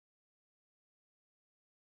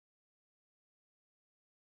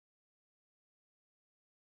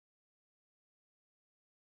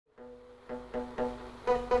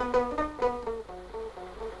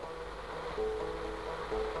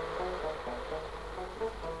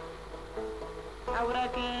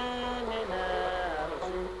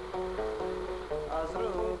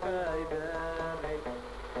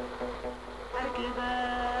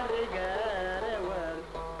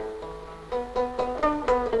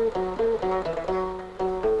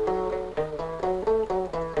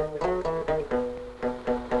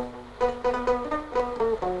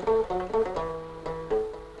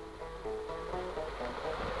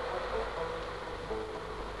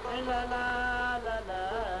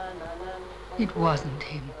It wasn't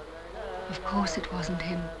him. Of course it wasn't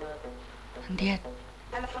him. And yet,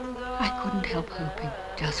 I couldn't help hoping,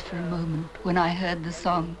 just for a moment, when I heard the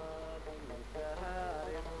song.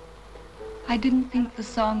 I didn't think the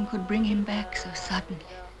song could bring him back so suddenly,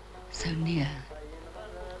 so near,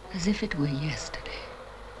 as if it were yesterday.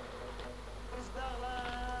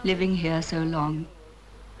 Living here so long,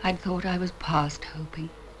 I'd thought I was past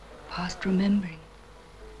hoping, past remembering.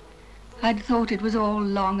 I'd thought it was all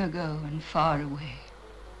long ago and far away.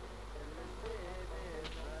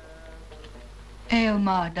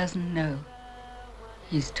 Omar doesn't know.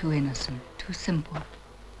 He's too innocent, too simple.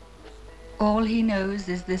 All he knows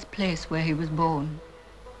is this place where he was born,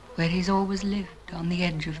 where he's always lived, on the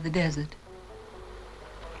edge of the desert.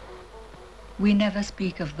 We never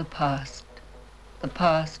speak of the past. The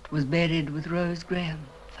past was buried with Rose Graham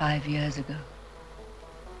 5 years ago.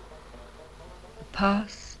 The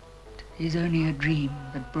past is only a dream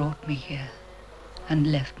that brought me here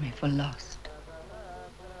and left me for lost.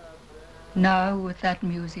 Now, with that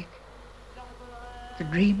music, the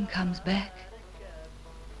dream comes back,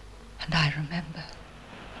 and I remember.